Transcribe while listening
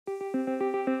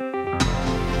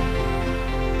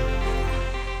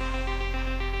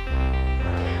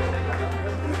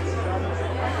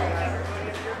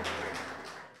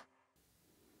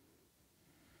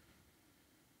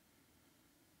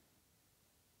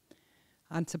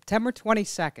On September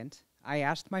 22nd, I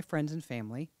asked my friends and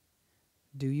family,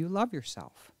 do you love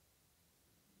yourself?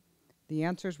 The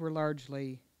answers were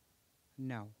largely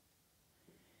no.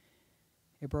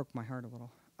 It broke my heart a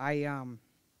little. And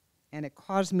it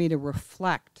caused me to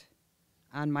reflect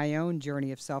on my own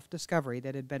journey of self-discovery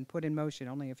that had been put in motion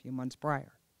only a few months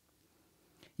prior.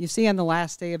 You see, on the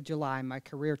last day of July, my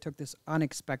career took this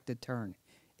unexpected turn.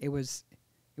 It was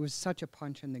such a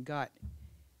punch in the gut.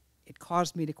 It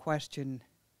caused me to question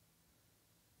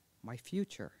my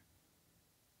future,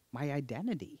 my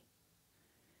identity.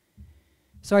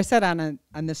 So I set on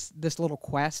this little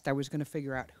quest. I was going to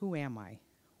figure out, who am I?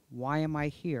 Why am I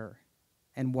here?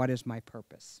 And what is my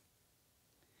purpose?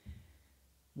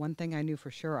 One thing I knew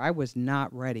for sure, I was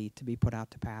not ready to be put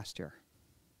out to pasture.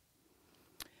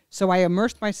 So I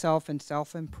immersed myself in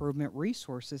self-improvement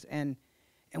resources, and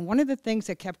one of the things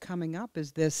that kept coming up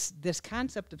is this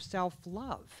concept of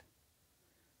self-love.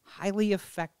 Highly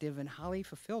effective and highly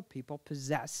fulfilled people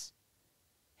possess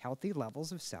healthy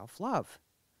levels of self-love.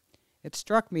 It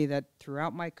struck me that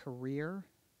throughout my career,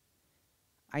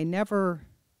 I never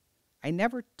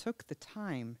took the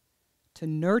time to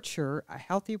nurture a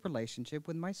healthy relationship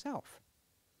with myself.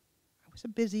 I was a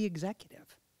busy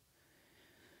executive.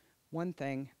 One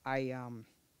thing I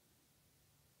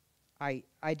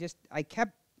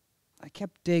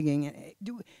kept digging,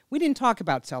 and we didn't talk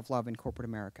about self-love in corporate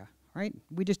America, right?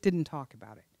 We just didn't talk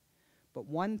about it. But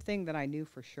one thing that I knew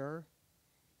for sure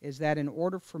is that in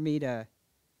order for me to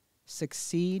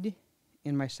succeed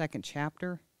in my second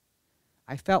chapter,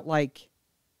 I felt like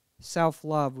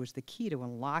self-love was the key to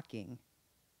unlocking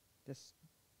this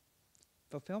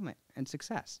fulfillment and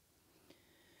success.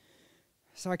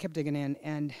 So I kept digging in,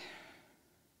 and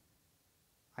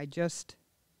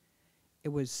it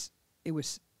was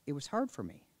hard for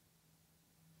me.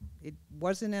 It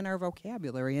wasn't in our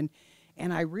vocabulary,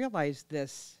 and I realized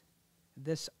this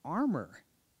armor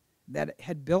that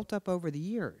had built up over the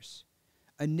years,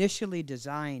 initially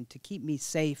designed to keep me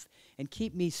safe and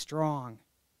keep me strong,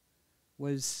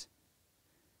 was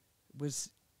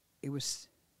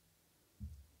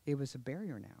a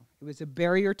barrier now. It was a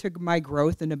barrier to my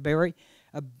growth, and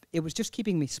it was just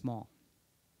keeping me small.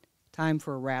 Time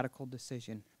for a radical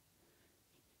decision.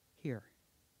 Here,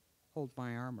 hold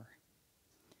my armor.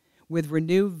 With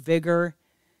renewed vigor,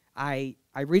 I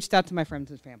reached out to my friends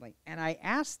and family, and I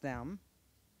asked them,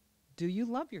 do you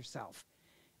love yourself?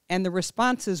 And the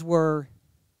responses were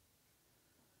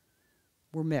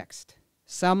mixed.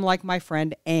 Some, like my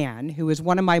friend Anne, who is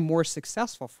one of my more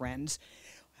successful friends,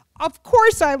 of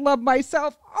course I love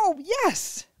myself. Oh,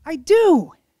 yes, I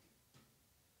do.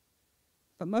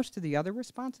 But most of the other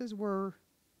responses were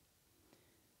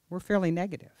fairly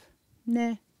negative.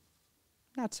 Nah,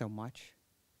 not so much.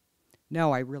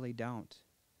 No, I really don't.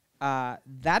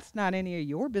 That's not any of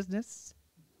your business.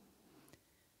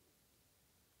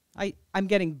 I'm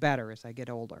getting better as I get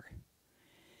older.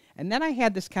 And then I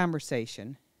had this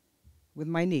conversation with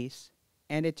my niece,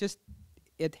 and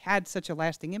it had such a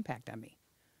lasting impact on me.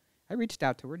 I reached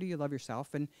out to her, do you love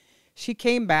yourself? And she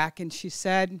came back and she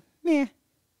said, meh,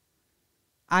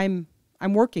 I'm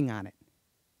working on it.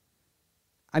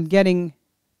 I'm getting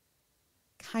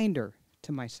kinder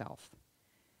to myself.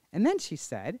 And then she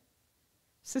said,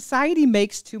 society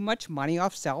makes too much money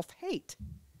off self-hate.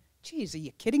 Geez, are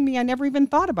you kidding me? I never even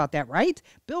thought about that, right?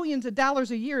 Billions of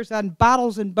dollars a year on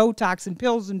bottles and Botox and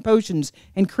pills and potions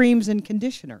and creams and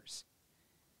conditioners.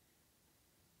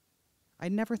 I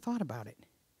never thought about it.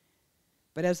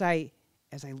 But as I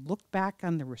looked back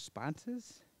on the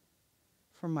responses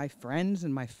from my friends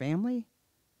and my family,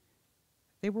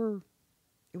 it was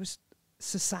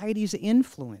society's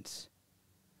influence.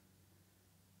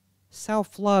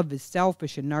 Self-love is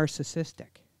selfish and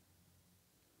narcissistic.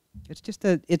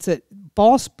 It's a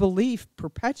false belief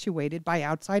perpetuated by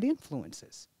outside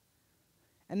influences.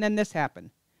 And then this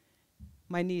happened.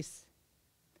 My niece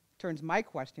turns my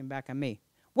question back on me.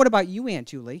 What about you, Aunt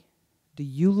Julie? Do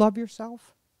you love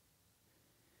yourself?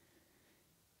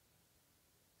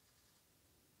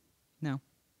 No.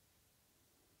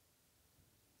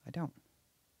 I don't.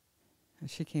 And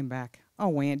she came back.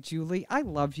 Oh, Aunt Julie, I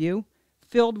love you.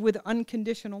 Filled with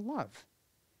unconditional love.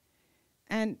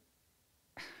 And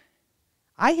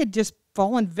I had just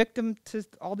fallen victim to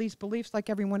all these beliefs like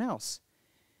everyone else.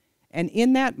 And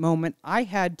in that moment, I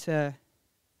had to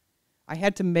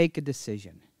make a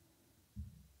decision.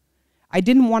 I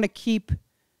didn't want to keep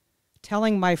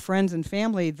telling my friends and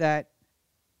family that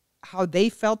how they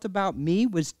felt about me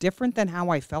was different than how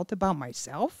I felt about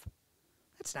myself.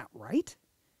 That's not right.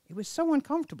 It was so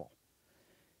uncomfortable.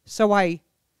 So I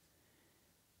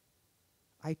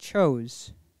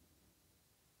chose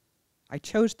I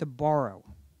chose to borrow.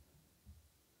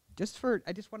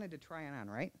 I just wanted to try it on,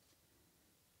 right?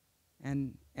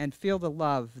 And feel the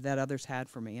love that others had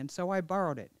for me. And so I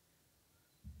borrowed it.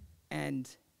 And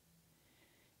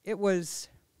it was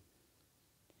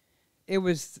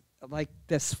like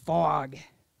this fog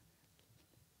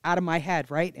out of my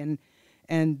head, right?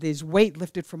 And this weight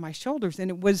lifted from my shoulders, and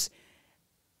it was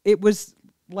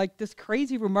like this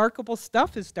crazy, remarkable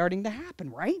stuff is starting to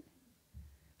happen, right?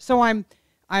 So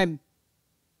I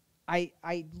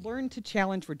learned to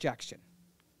challenge rejection,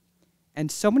 and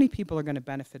so many people are going to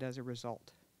benefit as a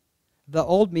result. The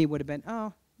old me would have been,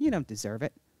 oh, you don't deserve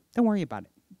it. Don't worry about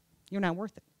it. You're not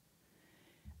worth it.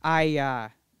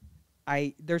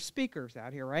 There's speakers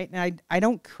out here, right? And I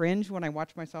don't cringe when I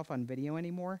watch myself on video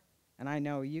anymore. And I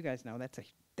know you guys know that's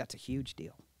a huge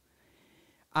deal.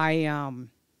 I'm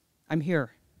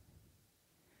here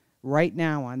right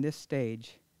now on this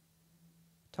stage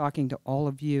talking to all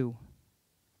of you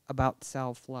about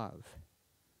self-love.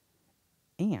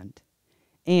 And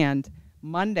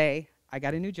Monday, I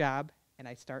got a new job, and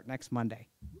I start next Monday.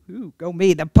 Ooh, go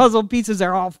me. The puzzle pieces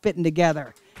are all fitting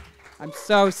together. I'm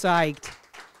so psyched.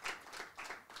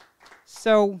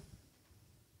 So,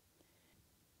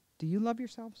 do you love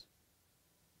yourselves?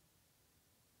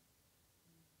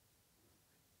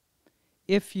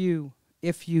 If you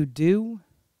do,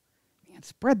 man,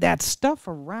 spread that stuff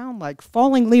around like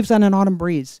falling leaves on an autumn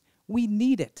breeze. We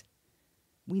need it.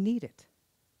 We need it.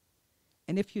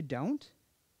 And if you don't,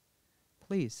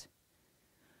 please,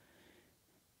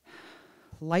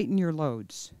 lighten your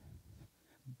loads.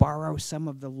 Borrow some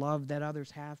of the love that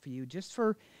others have for you just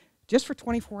for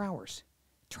 24 hours.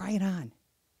 Try it on.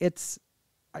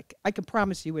 I can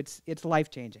promise you it's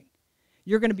life-changing.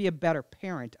 You're going to be a better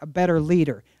parent, a better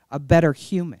leader, a better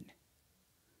human.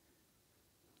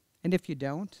 And if you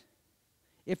don't,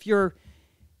 if you're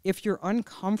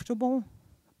uncomfortable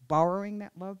borrowing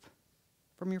that love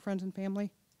from your friends and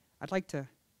family, I'd like to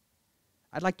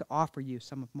offer you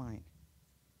some of mine.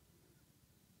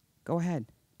 Go ahead,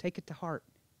 take it to heart.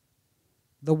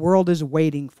 The world is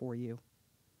waiting for you.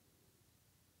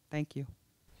 Thank you.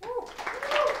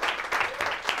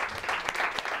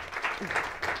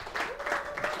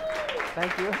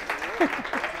 Thank you.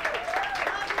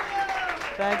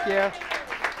 Thank you.